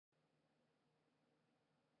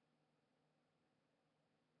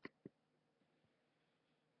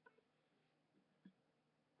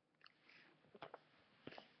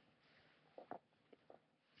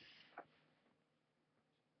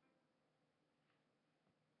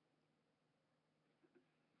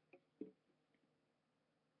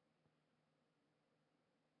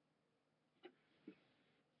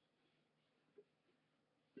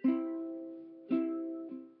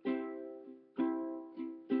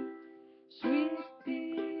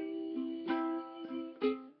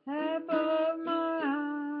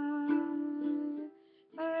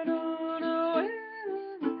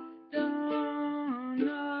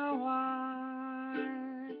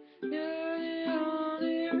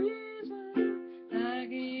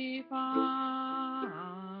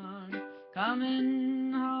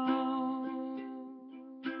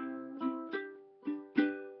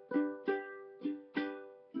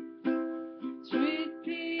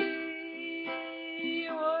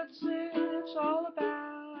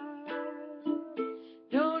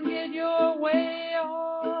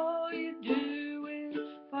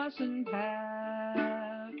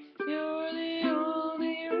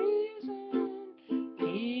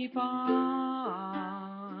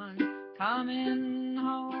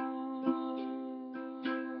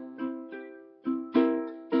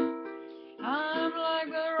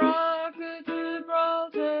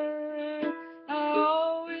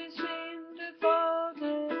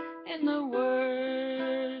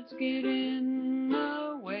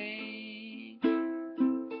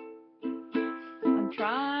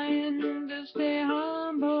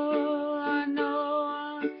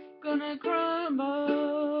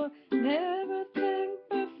mama, never think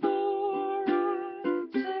before I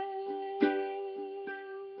say.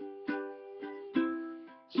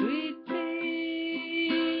 Sweet pea,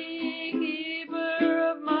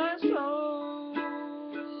 keeper of my soul,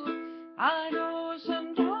 I know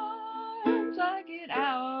sometimes I get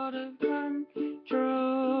out of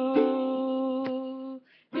control.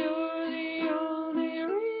 You're the only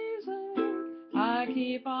reason I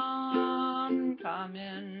keep on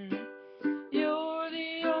coming. You're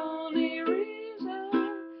the only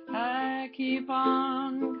reason I keep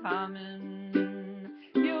on coming.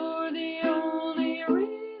 You're the only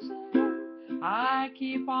reason I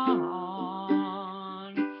keep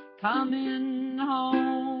on coming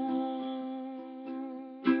home.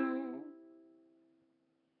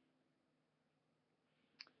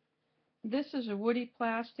 This is a Woody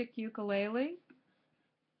plastic ukulele.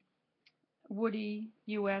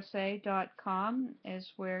 WoodiUSA.com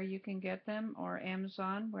is where you can get them, or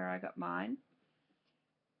Amazon, where I got mine.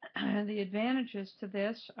 The advantages to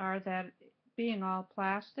this are that being all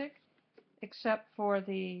plastic, except for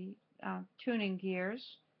the tuning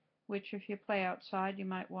gears, which if you play outside you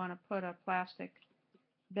might want to put a plastic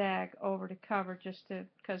bag over to cover just to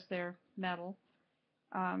because they're metal.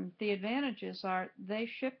 The advantages are they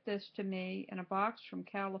shipped this to me in a box from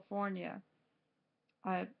California,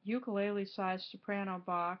 a ukulele-sized soprano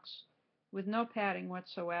box with no padding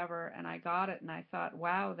whatsoever, and I got it and I thought,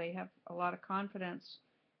 wow, they have a lot of confidence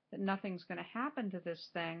that nothing's going to happen to this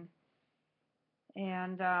thing,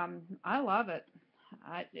 and I love it.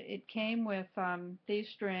 It came with these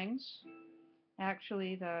strings.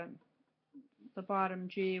 Actually, the bottom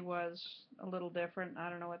G was a little different. I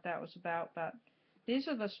don't know what that was about, but these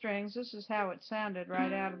are the strings. This is how it sounded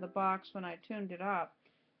right out of the box when I tuned it up,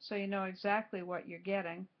 so you know exactly what you're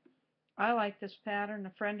getting. I like this pattern.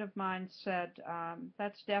 A friend of mine said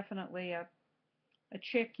that's definitely a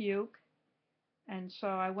chick uke, and so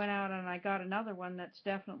I went out and I got another one that's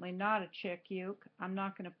definitely not a chick uke. I'm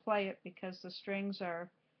not going to play it because the strings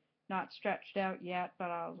are not stretched out yet,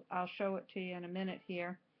 but I'll show it to you in a minute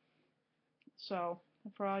here. So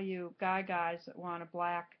for all you guys that want a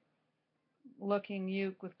black looking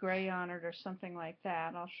uke with gray on it or something like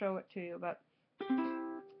that, I'll show it to you. But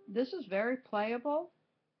this is very playable.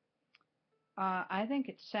 I think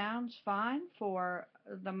it sounds fine for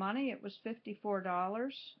the money. It was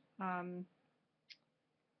 $54.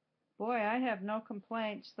 Boy, I have no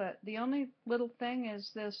complaints. The only little thing is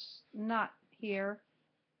this nut here,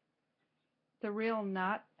 the real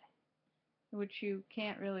nut, which you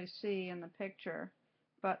can't really see in the picture,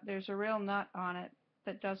 but there's a real nut on it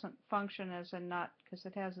that doesn't function as a nut because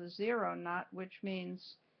it has a zero nut, which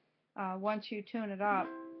means once you tune it up,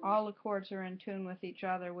 all the chords are in tune with each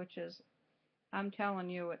other, which is, I'm telling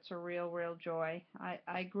you, it's a real joy.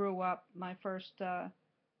 I grew up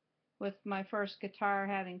with my first guitar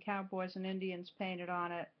having cowboys and Indians painted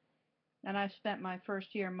on it, and I spent my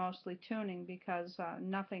first year mostly tuning because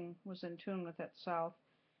nothing was in tune with itself.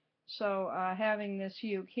 So having this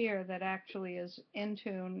uke here that actually is in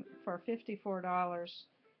tune for $54,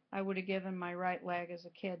 I would have given my right leg as a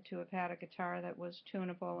kid to have had a guitar that was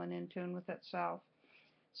tunable and in tune with itself.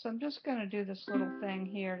 So I'm just going to do this little thing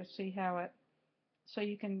here to see how it, so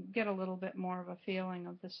you can get a little bit more of a feeling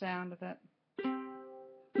of the sound of it.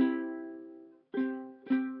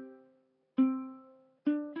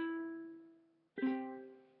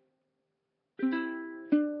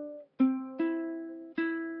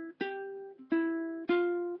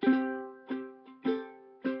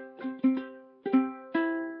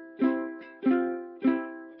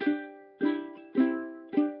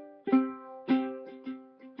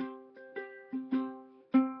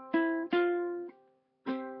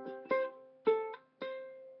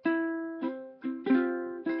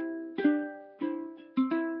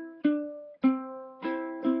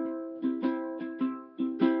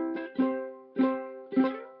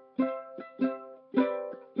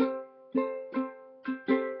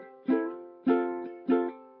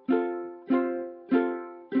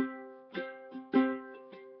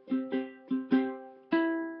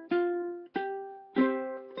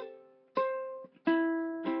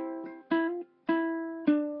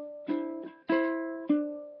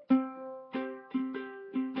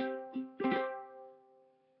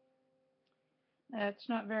 It's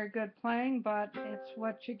not very good playing, but it's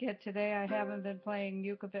what you get today. I haven't been playing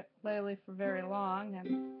ukulele for very long,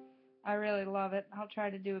 and I really love it. I'll try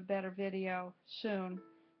to do a better video soon.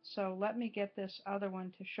 So let me get this other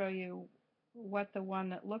one to show you what the one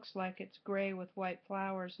that looks like it's gray with white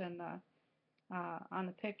flowers in on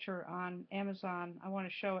the picture on Amazon. I want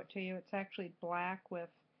to show it to you. It's actually black with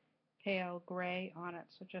pale gray on it.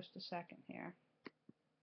 So just a second here.